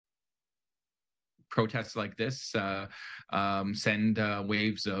protests like this send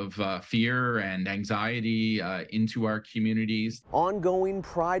waves of fear and anxiety into our communities. Ongoing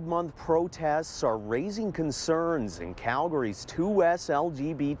Pride Month protests are raising concerns in Calgary's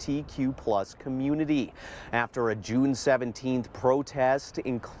 2SLGBTQ+ community after a June 17th protest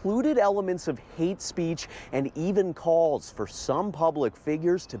included elements of hate speech and even calls for some public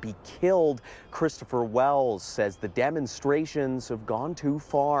figures to be killed. Christopher Wells says the demonstrations have gone too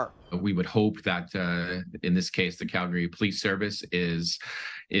far. We would hope that in this case, the Calgary Police Service is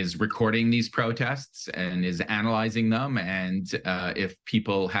recording these protests and is analyzing them. And if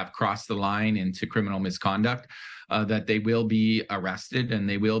people have crossed the line into criminal misconduct, that they will be arrested and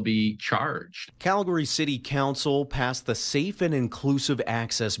they will be charged. Calgary City Council passed the Safe and Inclusive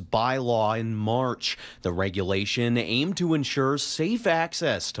Access bylaw in March. The regulation aimed to ensure safe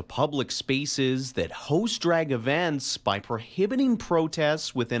access to public spaces that host drag events by prohibiting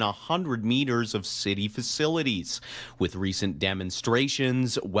protests within 100 meters of city facilities. With recent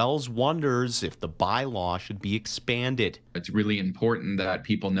demonstrations, Wells wonders if the bylaw should be expanded. It's really important that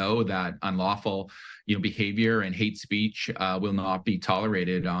people know that unlawful behavior and hate speech will not be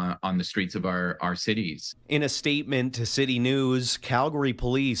tolerated on the streets of our cities. In a statement to City News, Calgary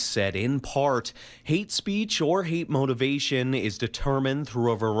Police said in part, hate speech or hate motivation is determined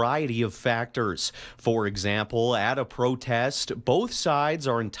through a variety of factors. For example, at a protest, both sides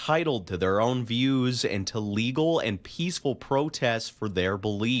are entitled to their own views and to legal and peaceful protests for their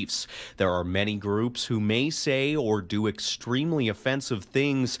beliefs. There are many groups who may say or do extremely offensive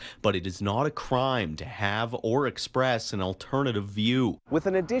things, but it is not a crime to have or express an alternative view. With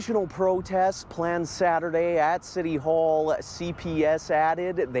an additional protest planned Saturday at City Hall, CPS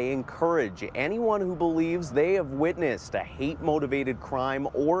added they encourage anyone who believes they have witnessed a hate-motivated crime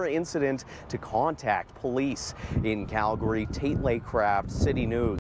or incident to contact police. In Calgary, Tate Laycraft, City News.